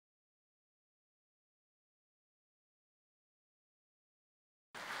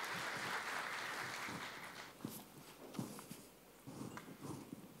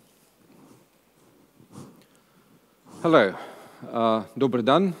Hello. Добрый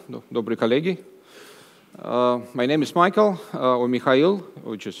день, добрые коллеги. My name is Michael, or Mikhail,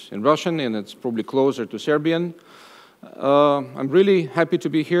 which is in Russian, and it's probably closer to Serbian. I'm really happy to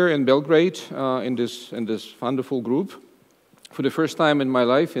be here in Belgrade in this wonderful group for the first time in my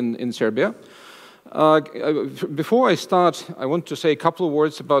life in Serbia. Before I start, I want to say a couple of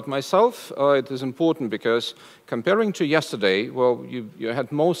words about myself. It is important because comparing to yesterday, well, you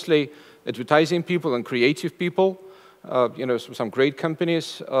had mostly advertising people and creative people, some great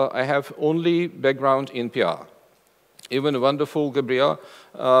companies. I have only background in PR. Even a wonderful Gabriela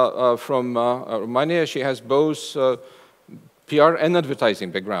from Romania, she has both PR and advertising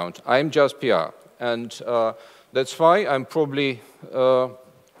background. I'm just PR, and that's why I'm probably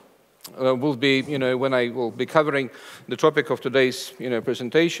will be, when I will be covering the topic of today's,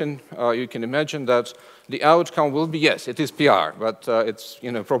 presentation, you can imagine that the outcome will be, yes, it is PR, but it's,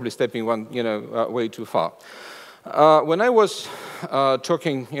 probably stepping one, way too far. When I was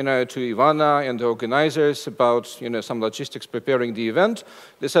talking, to Ivana and the organizers about, some logistics preparing the event,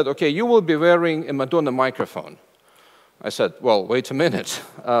 they said, okay, you will be wearing a Madonna microphone. I said, well, wait a minute.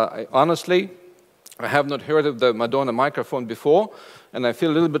 Honestly, I have not heard of the Madonna microphone before, and I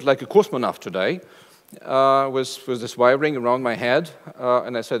feel a little bit like a cosmonaut today with this wiring around my head.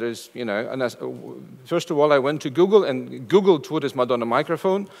 And I said, first of all, I went to Google and Googled what is Madonna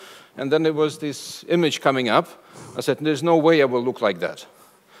microphone, and then there was this image coming up. I said, there's no way I will look like that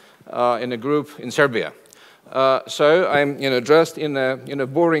in a group in Serbia. So I'm, dressed in a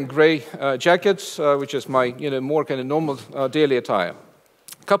boring gray jacket, which is my, more kind of normal daily attire.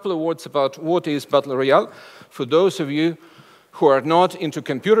 A couple of words about what is Battle Royale. For those of you who are not into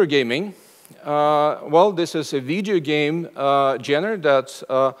computer gaming, well, this is a video game genre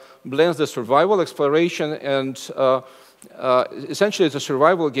that blends the survival, exploration, and essentially it's a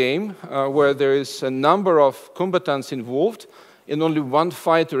survival game where there is a number of combatants involved, and only one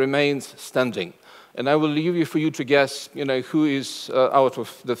fighter remains standing. And I will leave you for you to guess, who is out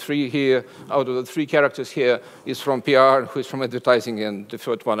of the three here, out of the three characters here, is from PR, who is from advertising, and the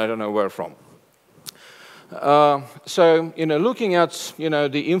third one, I don't know where from. So, looking at,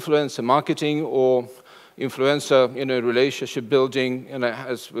 the influencer marketing or influencer, relationship building,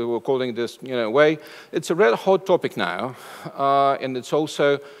 as we were calling this, way, it's a red hot topic now, and it's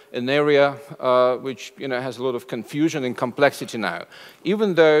also an area which, has a lot of confusion and complexity now.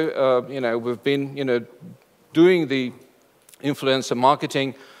 Even though, we've been, doing the influencer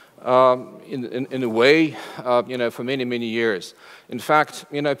marketing in a way, for many, many years. In fact,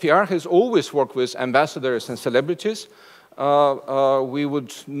 PR has always worked with ambassadors and celebrities. We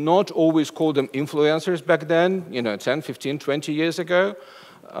would not always call them influencers back then, 10, 15, 20 years ago.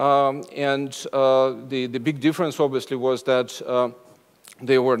 And the big difference, obviously, was that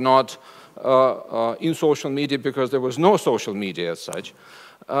they were not in social media because there was no social media as such.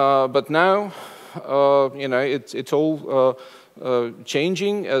 But now, it's all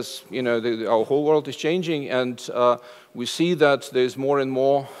changing as, our whole world is changing, and we see that there's more and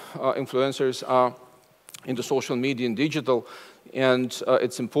more influencers are into social media and digital, and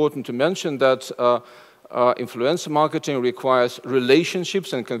it's important to mention that influencer marketing requires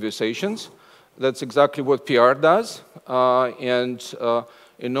relationships and conversations. That's exactly what PR does, and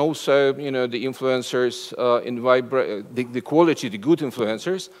also, the influencers invite the quality, the good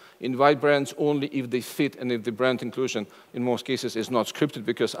influencers invite brands only if they fit and if the brand inclusion, in most cases, is not scripted,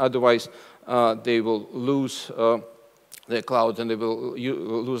 because otherwise they will lose their clout and they will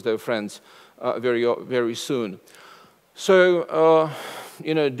lose their friends very soon. So,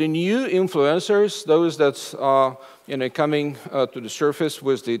 the new influencers, those that are, coming to the surface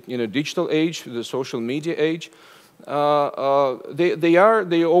with the, digital age, the social media age, they are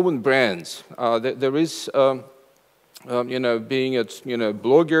their own brands. There is, being it,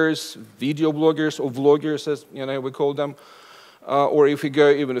 bloggers, video bloggers, or vloggers, as we call them, or if we go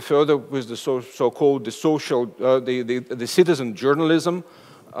even further with the so-called the citizen journalism,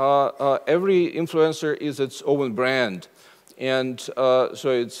 every influencer is its own brand, and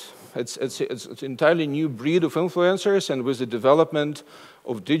so it's an entirely new breed of influencers, and with the development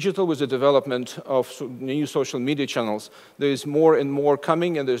of digital, with the development of new social media channels, there is more and more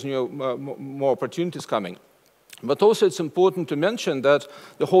coming, and there's more opportunities coming. But also it's important to mention that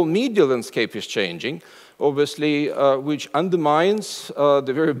the whole media landscape is changing, obviously, which undermines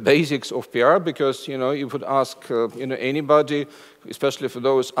the very basics of PR, because, you would ask, anybody, especially for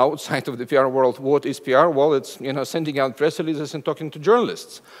those outside of the PR world, what is PR? Well, it's, sending out press releases and talking to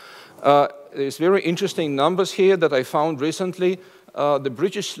journalists. There's very interesting numbers here that I found recently. the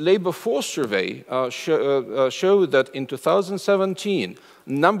British Labour Force Survey showed that in 2017,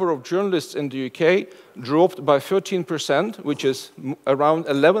 number of journalists in the UK dropped by 13%, which is around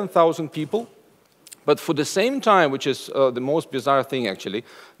 11,000 people. But for the same time, which is the most bizarre thing actually,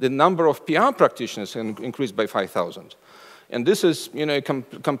 the number of PR practitioners increased by 5,000. And this is,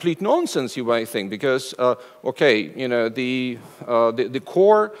 complete nonsense, you might think, because, the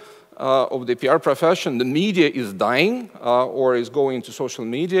core of the PR profession, the media is dying, or is going into social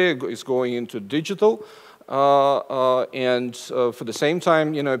media, is going into digital, and for the same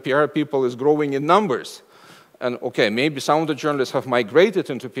time, PR people is growing in numbers. And maybe some of the journalists have migrated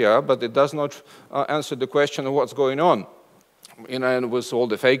into PR, but it does not answer the question of what's going on. And with all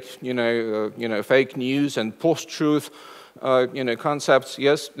the fake, fake news and post-truth, concepts,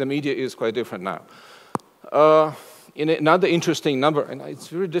 yes, the media is quite different now. In another interesting number, and it's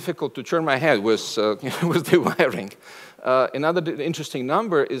very difficult to turn my head with, with the wiring. Another interesting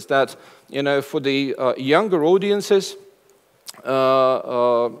number is that, for the younger audiences, it's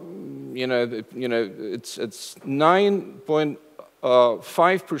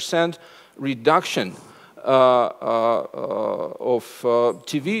 9.5% reduction of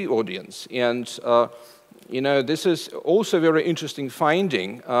TV audience, and this is also a very interesting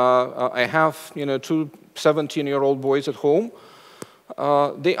finding. I have two 17-year-old boys at home.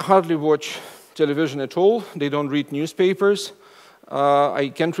 They hardly watch television at all. They don't read newspapers.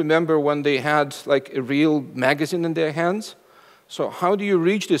 I can't remember when they had like a real magazine in their hands. So how do you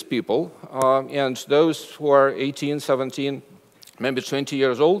reach these people? And those who are 18, 17, maybe 20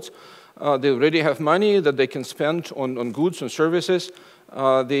 years old, they already have money that they can spend on goods and services.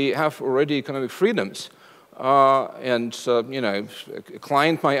 They have already economic freedoms. A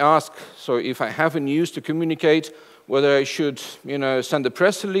client might ask, so if I have a news to communicate, whether I should, send a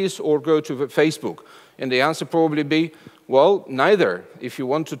press release or go to Facebook. And the answer probably be, well, neither. If you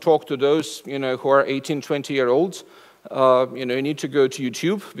want to talk to those, who are 18, 20-year-olds, you need to go to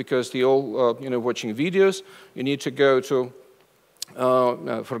YouTube because they're all, watching videos. You need to go to,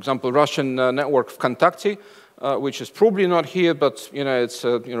 for example, Russian network KAKTUS, which is probably not here, but it's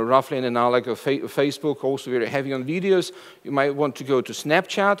roughly an analog of Facebook, also very heavy on videos. You might want to go to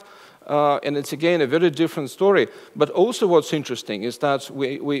Snapchat, and it's again a very different story. But also what's interesting is that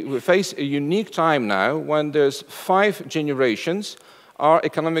we face a unique time now when there's 5 generations are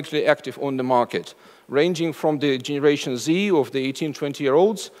economically active on the market, ranging from the generation Z of the 18,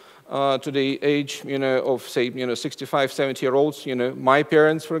 20-year-olds to the age of, say, 65, 70-year-olds, my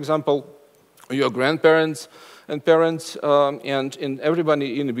parents, for example, your grandparents and parents, and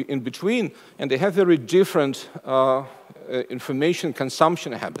everybody in between, and they have very different information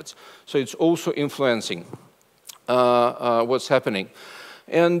consumption habits. So it's also influencing what's happening.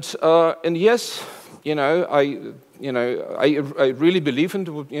 And yes, I really believe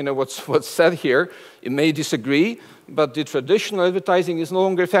in what's said here. You may disagree, but the traditional advertising is no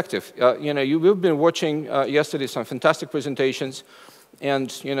longer effective. We've been watching yesterday some fantastic presentations.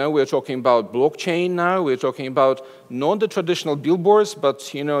 And, we're talking about blockchain now. We're talking about not the traditional billboards, but,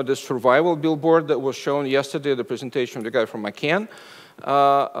 the survival billboard that was shown yesterday, the presentation of the guy from McCann.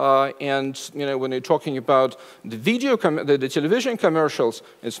 When you're talking about the television commercials,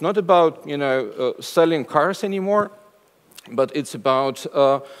 it's not about, selling cars anymore, but it's about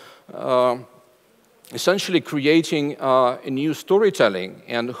essentially creating a new storytelling.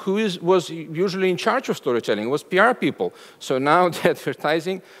 And who was usually in charge of storytelling was PR people. So now the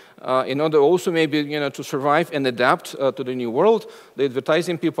advertising, in order also maybe to survive and adapt to the new world, the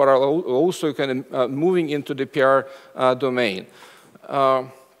advertising people are also kind of moving into the PR domain.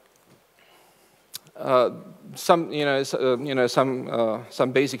 Some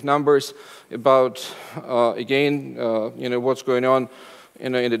basic numbers about again what's going on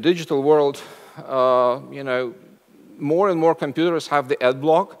in the digital world. More and more computers have the ad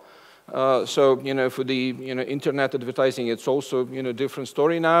block. So for the internet advertising, it's also a different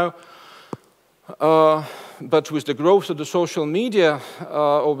story now. But with the growth of the social media,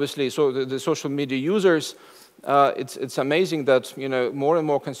 obviously, so the social media users, it's amazing that more and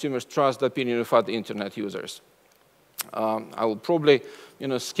more consumers trust the opinion of other internet users. I will probably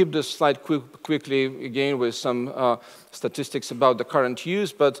skip this slide quickly again with some statistics about the current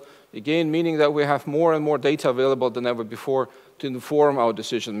use, but again meaning that we have more and more data available than ever before to inform our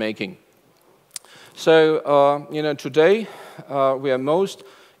decision making. So today we are most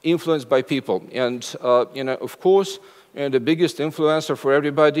influenced by people, and of course the biggest influencer for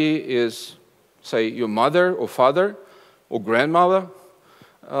everybody is, say, your mother or father or grandmother,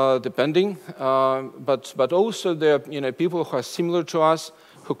 depending, but also there are people who are similar to us,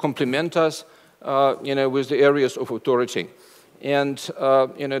 who complement us, with the areas of authority. And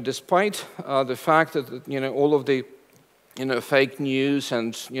despite the fact that all of the fake news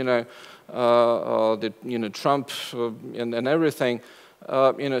and Trump and everything,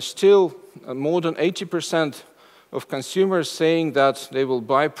 still more than 80% of consumers saying that they will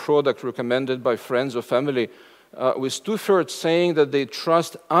buy product recommended by friends or family, with 2/3 saying that they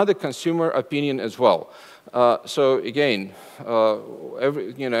trust other consumer opinion as well. So again,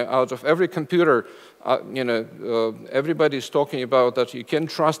 out of every computer, everybody's talking about that you can't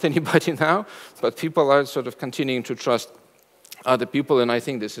trust anybody now, but people are sort of continuing to trust other people, and I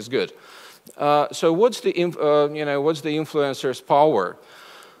think this is good. So what's the influencer's power?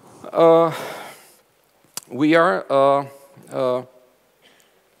 We are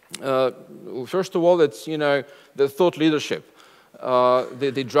first of all, it's the thought leadership.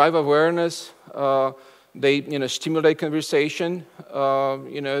 They drive awareness. They stimulate conversation.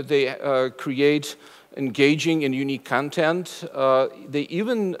 They create engaging and unique content. They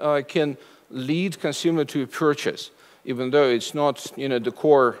even can lead consumer to a purchase, even though it's not the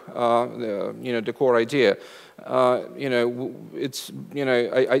core the core idea. It's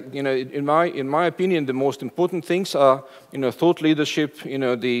in my opinion, the most important things are thought leadership,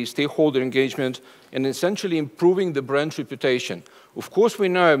 the stakeholder engagement, and essentially improving the brand reputation. Of course, we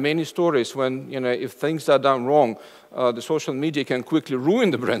know many stories when if things are done wrong, the social media can quickly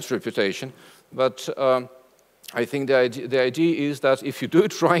ruin the brand's reputation. But I think the idea is that if you do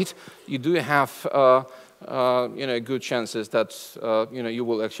it right, you do have good chances that you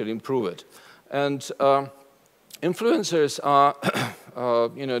will actually improve it. And influencers are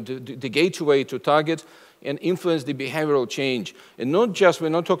the gateway to target and influence the behavioral change. And we're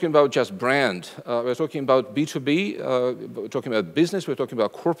not talking about just brand. We're talking about B2B, we're talking about business, we're talking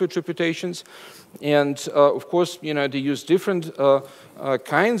about corporate reputations. And of course, they use different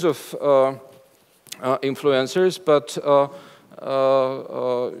kinds of influencers, but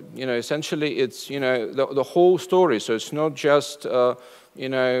essentially it's the whole story. So it's not just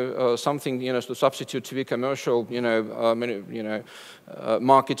something to substitute TV commercial,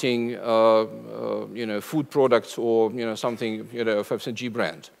 marketing, food products, or something of FMCG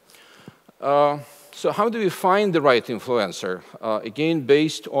brand. So how do we find the right influencer? Again,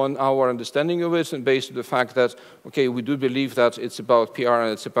 based on our understanding of it, and based on the fact that we do believe that it's about PR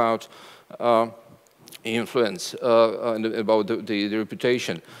and it's about influence and about the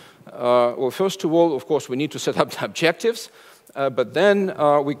reputation. Well, first of all, of course, we need to set up the objectives. But then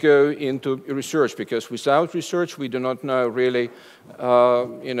we go into research, because without research, we do not know really,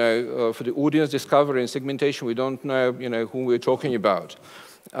 for the audience discovery and segmentation, we don't know, who we're talking about.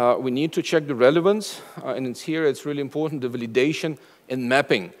 We need to check the relevance, and here it's really important, the validation and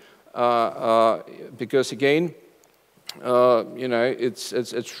mapping, because again,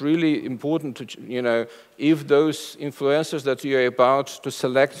 it's really important to, if those influencers that you're about to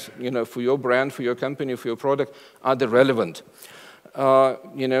select, for your brand, for your company, for your product, are they relevant?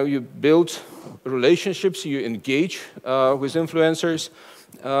 You build relationships, you engage with influencers,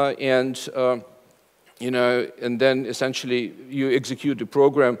 and then essentially you execute the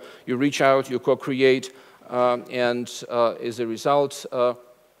program, you reach out, you co-create, and as a result,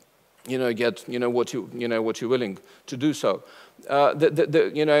 get what you're willing to do so.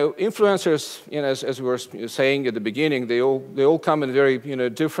 Influencers, as we were saying at the beginning, they all come in very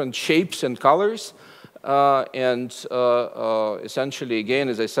different shapes and colors, and essentially, again,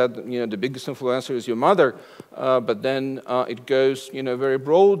 as I said, the biggest influencer is your mother, but then it goes very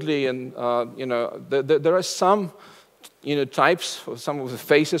broadly, and there are some types, or some of the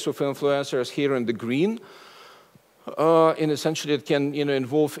faces of influencers here in the green. And essentially, it can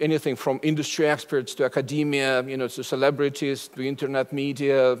involve anything from industry experts to academia, to celebrities, to internet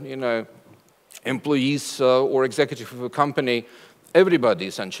media, employees or executive of a company, everybody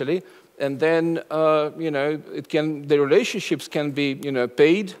essentially. And then the relationships can be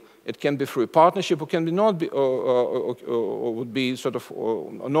paid. It can be through a partnership, or can be not be, or would be sort of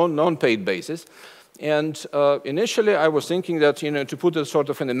a non-paid basis. And initially, I was thinking that to put it sort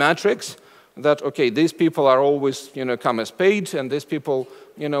of in a matrix, that, these people are always, come as paid, and these people,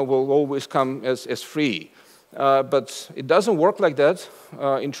 will always come as free. But it doesn't work like that,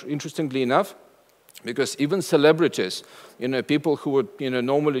 interestingly enough, because even celebrities, people who would,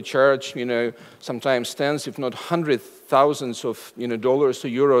 normally charge, sometimes tens, if not hundreds, thousands of, dollars or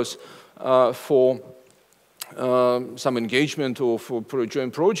euros for some engagement or for a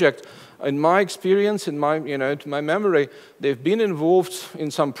joint project. In my experience, in my, to my memory, they've been involved in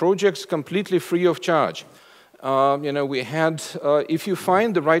some projects completely free of charge. We had, if you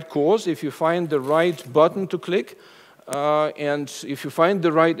find the right cause, if you find the right button to click, And if you find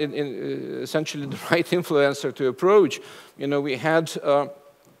the right, essentially the right influencer to approach, we had,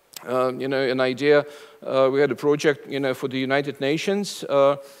 an idea. We had a project, for the United Nations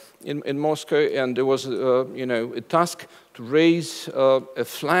in Moscow, and there was, a task to raise a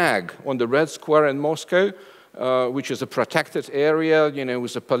flag on the Red Square in Moscow, which is a protected area,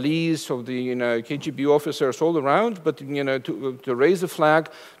 with the police, of the, KGB officers all around, but, to raise a flag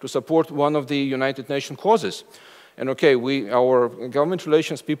to support one of the United Nations causes. And okay, our government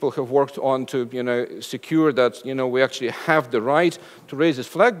relations people have worked on to, secure that, we actually have the right to raise this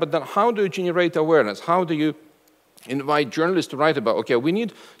flag, but then how do you generate awareness? How do you invite journalists to write about, okay, we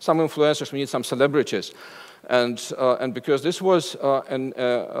need some influencers, we need some celebrities. And because this was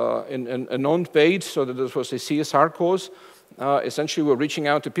a non-paid, so that this was a CSR cause, essentially we're reaching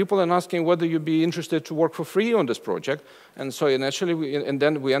out to people and asking whether you'd be interested to work for free on this project. And so initially,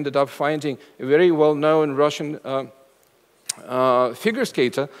 then we ended up finding a very well-known Russian figure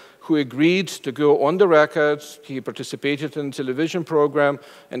skater who agreed to go on the record. He participated in a television program,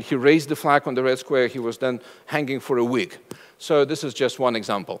 and he raised the flag on the Red Square. He was then hanging for a week. So this is just one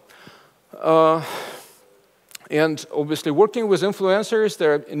example. And obviously, working with influencers,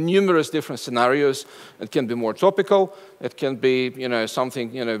 there are numerous different scenarios. It can be more topical. It can be,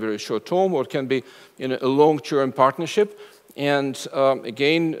 something, very short-term, or it can be, a long-term partnership. And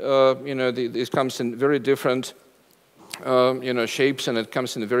again, this comes in very different, shapes, and it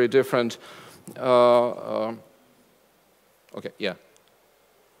comes in very different. Okay, yeah.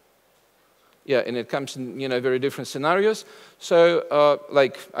 Yeah, and it comes in, very different scenarios. So,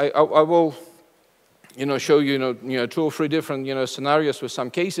 like, I will. Show you, 2 or 3 different, scenarios with some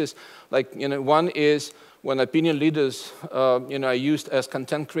cases. Like, one is when opinion leaders, are used as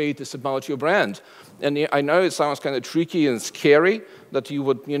content creators about your brand. And I know it sounds kind of tricky and scary that you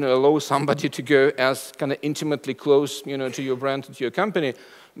would, allow somebody to go as kind of intimately close, to your brand, to your company.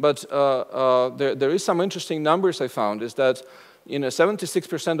 But there is some interesting numbers I found, is that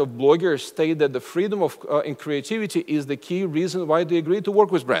 76% of bloggers state that the freedom of and creativity is the key reason why they agree to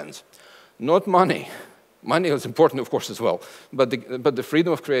work with brands. Not money. Money is important, of course, as well, but the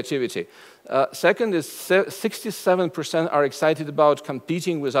freedom of creativity. Second is 67% are excited about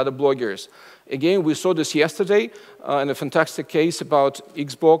competing with other bloggers. Again, we saw this yesterday in a fantastic case about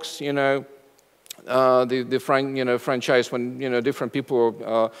Xbox, the franchise when, different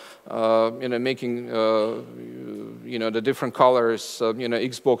people are, making, the different colors,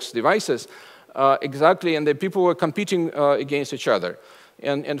 Xbox devices. Exactly, and the people were competing against each other.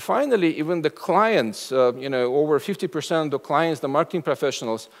 And finally, even the clients, over 50% of the clients, the marketing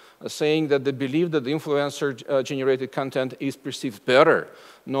professionals, are saying that they believe that the influencer-generated content is perceived better,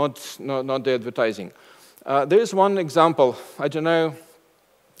 not the advertising. There is one example. I don't know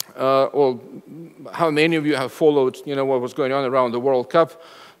how many of you have followed, what was going on around the World Cup,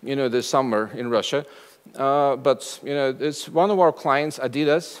 this summer in Russia. But, it's one of our clients,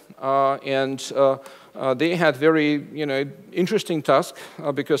 Adidas, and they had very, interesting task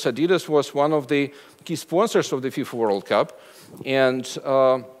because Adidas was one of the key sponsors of the FIFA World Cup, and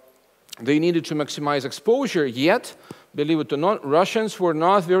they needed to maximize exposure. Yet, believe it or not, Russians were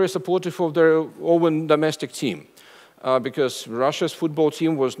not very supportive of their own domestic team because Russia's football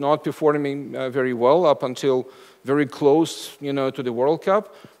team was not performing very well up until very close, to the World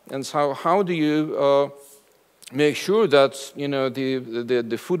Cup. And so, how do you make sure that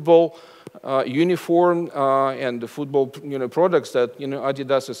the football uniform and the football products that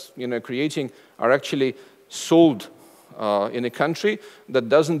Adidas is creating are actually sold in a country that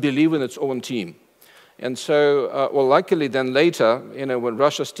doesn't believe in its own team? And so, well, luckily then later, when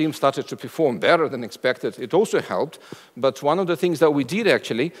Russia's team started to perform better than expected, it also helped. But one of the things that we did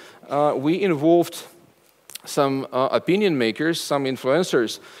actually, we involved some opinion makers, some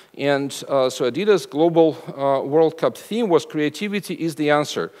influencers. And so Adidas' global World Cup theme was creativity is the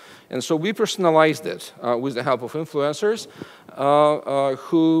answer. And so we personalized it with the help of influencers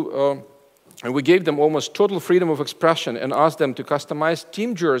and we gave them almost total freedom of expression and asked them to customize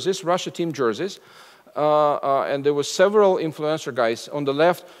team jerseys, Russia team jerseys. And there were several influencer guys. On the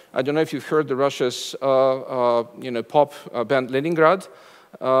left, I don't know if you've heard the Russia's pop band Leningrad.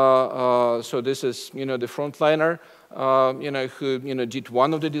 So this is, the frontliner, who, did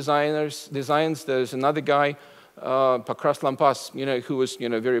one of the designs. There's another guy, Pakras Lampas, who was,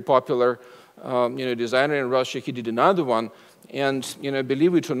 very popular, designer in Russia. He did another one. And,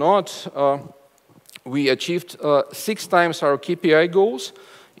 believe it or not, we achieved 6 times our KPI goals.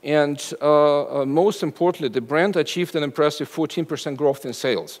 And most importantly, the brand achieved an impressive 14% growth in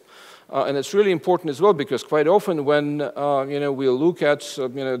sales. And it's really important as well because quite often when we look at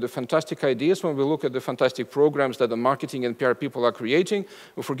the fantastic ideas, when we look at the fantastic programs that the marketing and PR people are creating,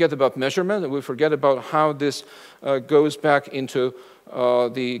 we forget about measurement and we forget about how this goes back into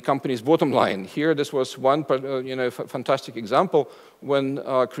the company's bottom line. Here, this was one fantastic example when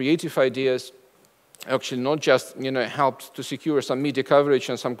creative ideas actually not just helped to secure some media coverage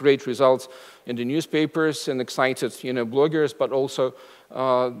and some great results in the newspapers and excited bloggers, but also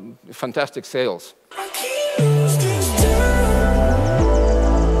fantastic sales.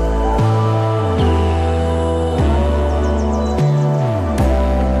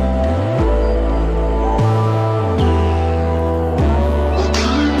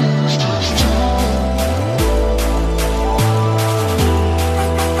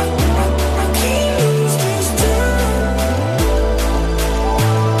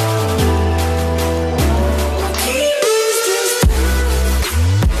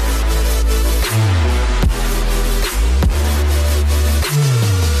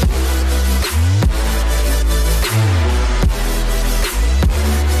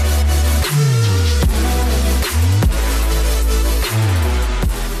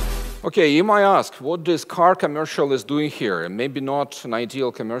 Okay, you might ask what this car commercial is doing here, and maybe not an ideal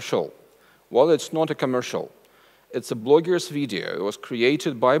commercial. Well, it's not a commercial. It's a blogger's video. It was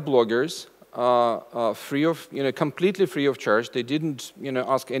created by bloggers, free of, completely free of charge. They didn't,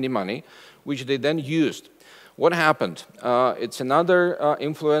 ask any money, which they then used. What happened? It's another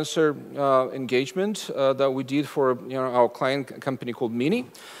influencer engagement that we did for our client company called Mini,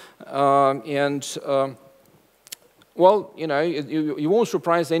 well, you won't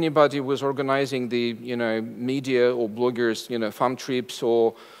surprise anybody with organizing the, media or bloggers, farm trips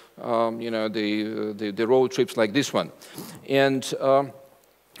or, the road trips like this one. And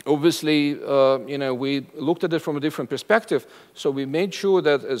obviously, we looked at it from a different perspective. So we made sure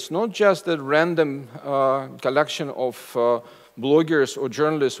that it's not just that random collection of bloggers or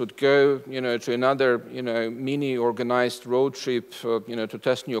journalists would go, to another, mini organized road trip, to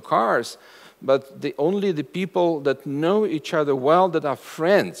test new cars. But only the people that know each other well, that are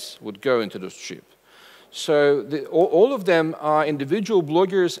friends, would go into this trip. So all of them are individual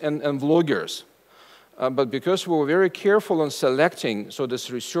bloggers and vloggers. But because we were very careful on selecting, so this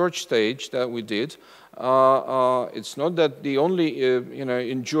research stage that we did, it's not that they only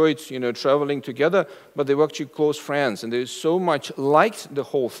enjoyed traveling together, but they were actually close friends, and they so much liked the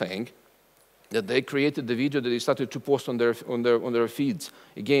whole thing that they created the video that they started to post on their feeds.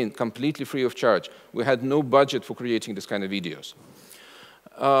 Again, completely free of charge. We had no budget for creating this kind of videos.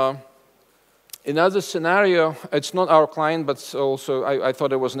 Another scenario, it's not our client, but also I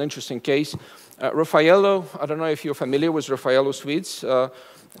thought it was an interesting case. Raffaello, I don't know if you're familiar with Raffaello Sweets.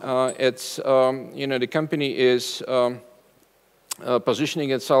 It's, the company is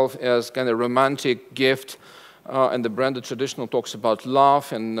positioning itself as kind of romantic gift, and the brand, the traditional, talks about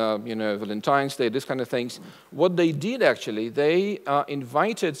love and, Valentine's Day, this kind of things. What they did, actually, they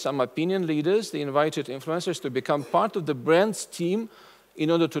invited some opinion leaders, they invited influencers to become part of the brand's team in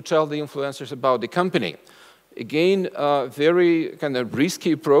order to tell the influencers about the company. Again, very kind of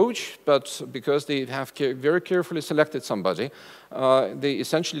risky approach, but because they have very carefully selected somebody,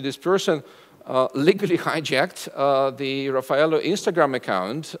 essentially this person legally hijacked the Raffaello Instagram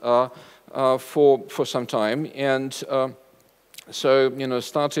account for some time, and so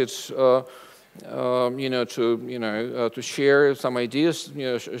started to share some ideas,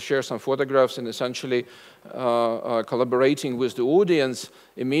 share some photographs, and essentially collaborating with the audience,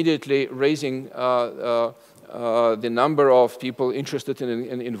 immediately raising the number of people interested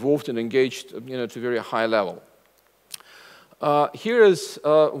in involved and engaged, to a very high level. Here is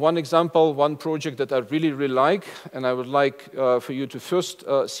one example, one project that I really, really like, and I would like for you to first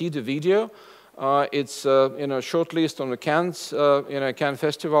see the video. It's shortlist on the Cannes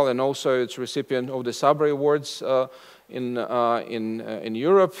Festival, and also it's recipient of the Sabre Awards in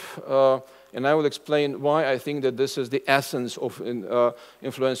Europe. And I will explain why I think that this is the essence of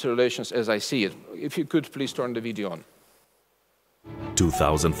influencer relations as I see it. If you could please turn the video on.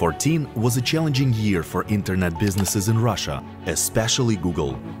 2014 was a challenging year for internet businesses in Russia, especially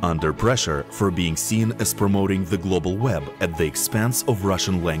Google, under pressure for being seen as promoting the global web at the expense of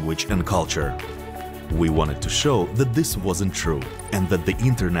Russian language and culture. We wanted to show that this wasn't true, and that the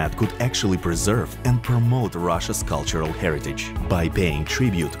internet could actually preserve and promote Russia's cultural heritage by paying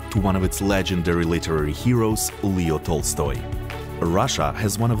tribute to one of its legendary literary heroes, Leo Tolstoy. Russia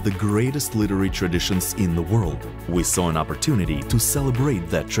has one of the greatest literary traditions in the world. We saw an opportunity to celebrate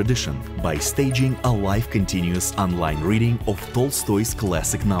that tradition by staging a live continuous online reading of Tolstoy's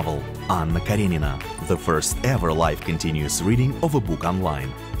classic novel, Anna Karenina, the first ever live continuous reading of a book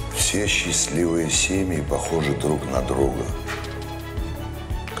online. Все счастливые семьи похожи друг на друга.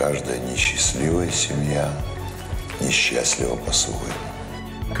 Каждая несчастливая семья несчастлива по-своему.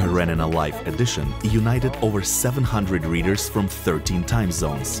 Karenina Live edition united over 700 readers from 13 time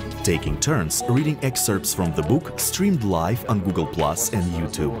zones, taking turns reading excerpts from the book streamed live on Google Plus and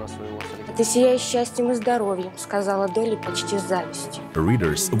YouTube. Ты сияешь счастьем и здоровьем, сказала Долли почти с завистью.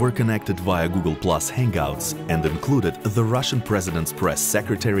 Readers were connected via Google Plus Hangouts and included the Russian president's press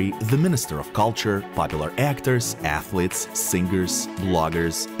secretary, the Minister of Culture, popular actors, athletes, singers,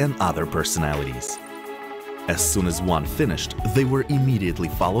 bloggers, and other personalities. As soon as one finished, they were immediately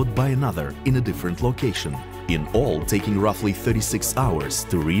followed by another in a different location, in all taking roughly 36 hours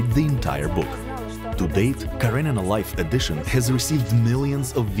to read the entire book. To date, Karenina Live edition has received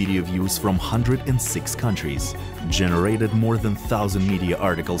millions of video views from 106 countries, generated more than 1,000 media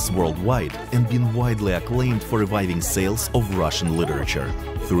articles worldwide, and been widely acclaimed for reviving sales of Russian literature.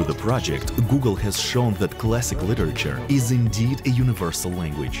 Through the project, Google has shown that classic literature is indeed a universal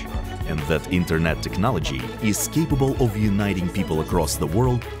language, and that internet technology is capable of uniting people across the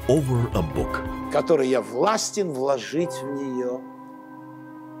world over a book. Который я властен вложить в нее.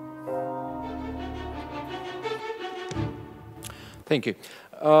 Thank you.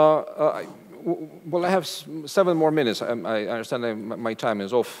 Well, I have 7 more minutes. I understand that my time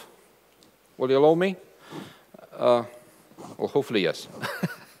is off. Will you allow me? Well, hopefully, yes.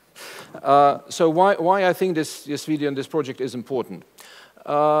 So why I think this video and this project is important?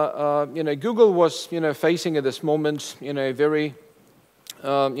 Google was, facing at this moment, a very,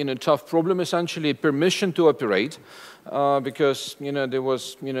 tough problem, essentially, permission to operate, because, there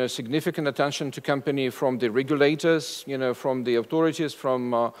was, significant attention to company from the regulators, from the authorities,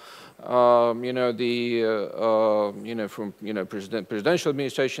 from, presidential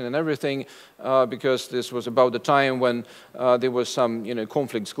administration and everything, because this was about the time when there was some,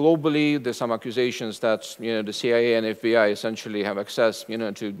 conflicts globally. There's some accusations that, the CIA and FBI essentially have access,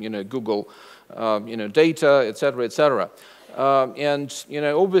 to, Google, data, et cetera, et cetera. And,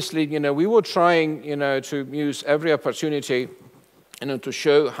 obviously, we were trying, to use every opportunity, to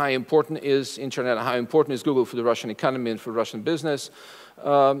show how important is internet, how important is Google for the Russian economy and for Russian business.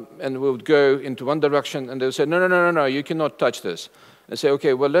 And we would go into one direction, and they would say, no, you cannot touch this. And say,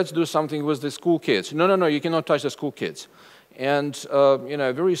 okay, well, let's do something with the school kids. No, you cannot touch the school kids. And,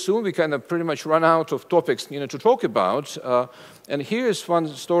 very soon we kind of pretty much run out of topics, to talk about. And here's one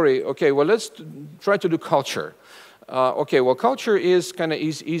story. Okay, well, let's try to do culture. Okay, well, culture is kind of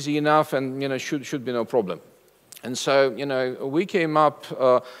easy enough and, should be no problem. And so, we came up,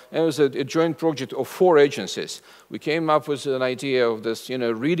 it was a joint project of 4 agencies. We came up with an idea of this,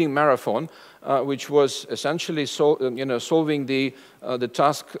 reading marathon, which was essentially, solving the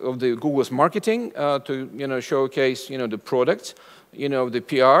task of the Google's marketing to, showcase, the product, the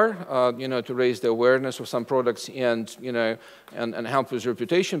PR, to raise the awareness of some products and, and help with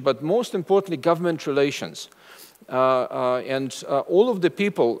reputation, but most importantly, government relations. And all of the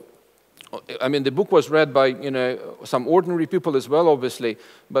people, I mean, the book was read by, some ordinary people as well, obviously,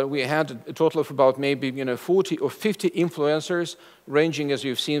 but we had a total of about maybe, 40 or 50 influencers, ranging, as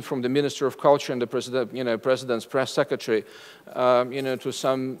you've seen, from the Minister of Culture and the President's press secretary, to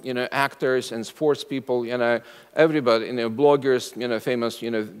some, actors and sports people, everybody, bloggers, famous,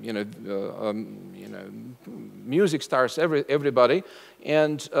 music stars, everybody,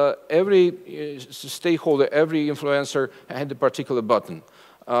 and every stakeholder, every influencer had a particular button.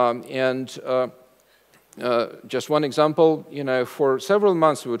 Just one example, for several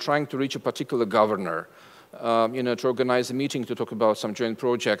months we were trying to reach a particular governor, to organize a meeting to talk about some joint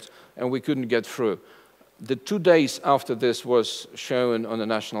project, and we couldn't get through. The 2 days after this was shown on the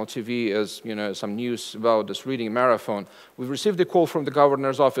national TV as, some news about this reading marathon, we received a call from the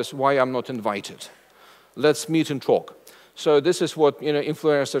governor's office, why I'm not invited. Let's meet and talk. So this is what,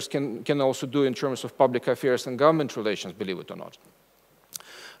 influencers can also do in terms of public affairs and government relations, believe it or not.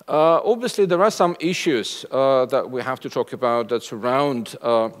 Obviously, there are some issues that we have to talk about that surround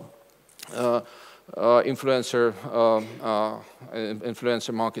influencer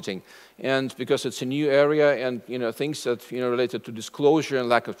marketing, and because it's a new area, and things that related to disclosure and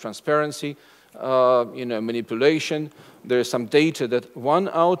lack of transparency, manipulation. There is some data that 1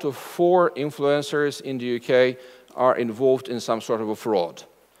 out of 4 influencers in the UK are involved in some sort of a fraud,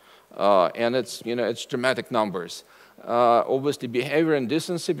 and it's it's dramatic numbers. Obviously, behavior and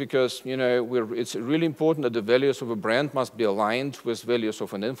decency, because it's really important that the values of a brand must be aligned with values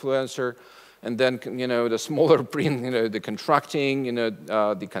of an influencer, and then the smaller print, the contracting,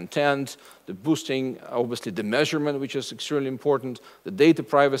 the content, the boosting, obviously the measurement, which is extremely important, the data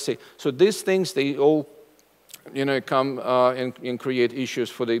privacy. So these things, they all come and create issues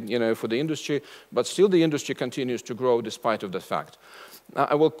for the, for the industry, but still the industry continues to grow despite of that fact.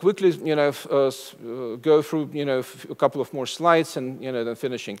 I will quickly, go through, a couple of more slides and, then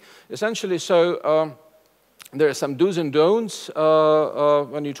finishing. Essentially, so there are some do's and don'ts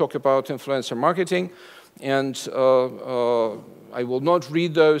when you talk about influencer marketing, and I will not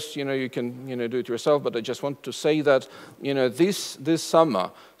read those. You can, do it yourself. But I just want to say that, this summer,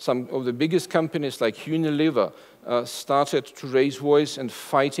 some of the biggest companies like Unilever started to raise voice and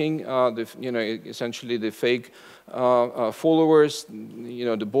fighting, essentially the fake followers,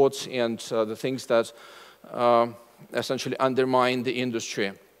 the bots and the things that essentially undermine the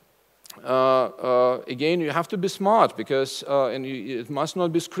industry. Again, you have to be smart because, and it must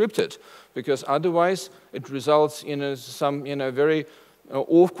not be scripted, because otherwise it results in some very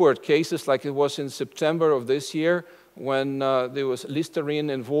awkward cases, like it was in September of this year when there was Listerine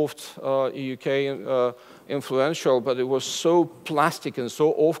involved UK influential, but it was so plastic and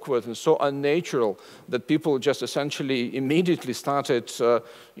so awkward and so unnatural that people just essentially immediately started, to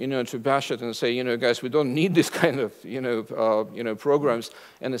bash it and say, guys, we don't need this kind of, programs.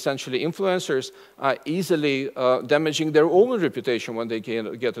 And essentially, influencers are easily damaging their own reputation when they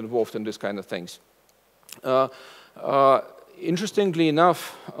get involved in this kind of things. Interestingly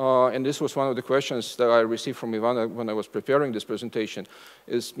enough, and this was one of the questions that I received from Ivana when I was preparing this presentation,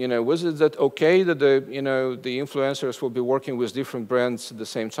 is, was it that okay that the influencers will be working with different brands at the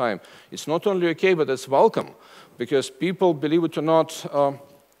same time? It's not only okay, but it's welcome, because people, believe it or not,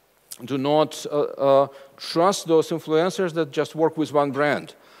 do not trust those influencers that just work with one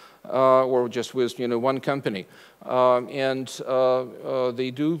brand. Or just with one company, and they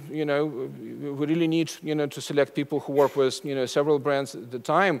do we really need to select people who work with several brands at the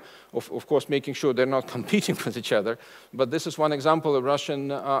time. Of course, making sure they're not competing with each other. But this is one example: a Russian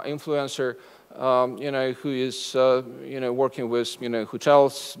influencer, who is working with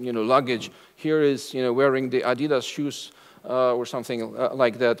hotels, luggage. Here is wearing the Adidas shoes or something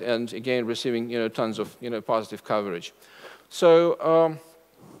like that, and again receiving tons of positive coverage. So.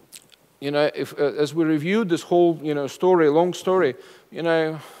 As we reviewed this whole, story, long story,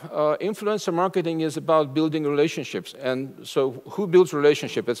 influencer marketing is about building relationships. And so who builds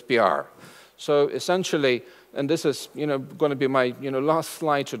relationship? It's PR. So essentially, and this is, going to be my, last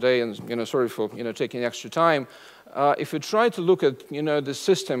slide today, and, sorry for, taking extra time. If you try to look at, the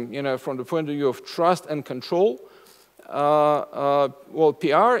system, from the point of view of trust and control, well,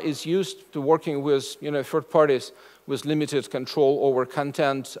 PR is used to working with, third parties with limited control over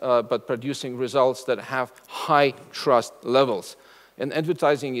content, but producing results that have high trust levels. And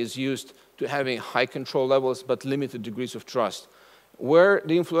advertising is used to having high control levels, but limited degrees of trust. Where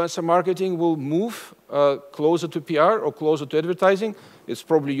the influencer marketing will move closer to PR or closer to advertising, it's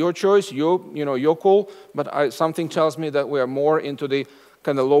probably your choice, your call, but something tells me that we are more into the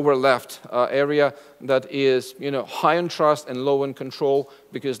kind of lower left area that is, high in trust and low in control,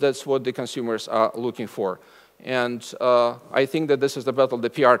 because that's what the consumers are looking for. And I think that this is the battle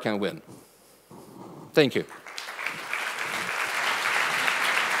the PR can win. Thank you.